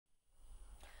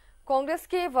कांग्रेस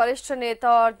के वरिष्ठ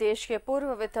नेता और देश के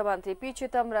पूर्व वित्त मंत्री पी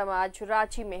चिदम्बरम आज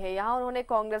रांची में है। यहां उन्होंने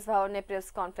कांग्रेस भवन में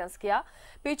प्रेस कॉन्फ्रेंस किया।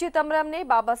 पी चिदम्बरम ने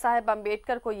बाबा साहेब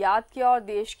अम्बेडकर को याद किया और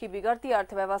देश की बिगड़ती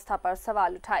अर्थव्यवस्था पर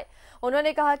सवाल उठाए।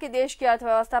 उन्होंने कहा कि देश की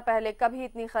अर्थव्यवस्था पहले कभी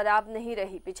इतनी खराब नहीं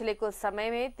रही। पिछले कुछ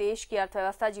समय में देश की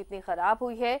अर्थव्यवस्था जितनी खराब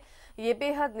हुई है, ये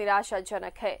बेहद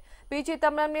निराशाजनक है। पी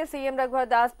चिदम्बरम ने सीएम रघुवर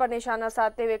दास पर निशाना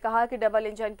साधते हुए कहा कि डबल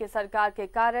इंजन की सरकार के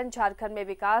कारण झारखंड में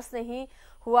विकास नहीं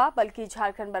हुआ, बल्कि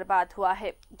झारखंड बर्बाद हुआ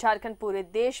है। झारखंड पूरे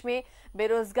देश में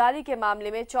बेरोजगारी के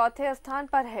मामले में चौथे स्थान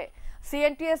पर है।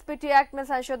 सीएनटी-एसपीटी एक्ट में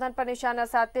संशोधन पर निशाना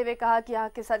साधते हुए कहा कि यहाँ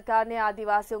की सरकार ने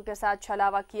आदिवासियों के साथ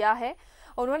छलावा किया है।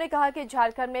 उन्होंने कहा कि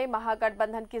झारखंड में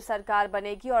महागठबंधन की सरकार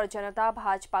बनेगी और जनता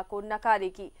भाजपा को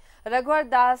नकारेगी। रघुवर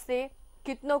दास ने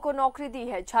कितनों को नौकरी दी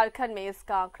है, झारखंड में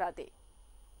इसका आंकड़ा दे।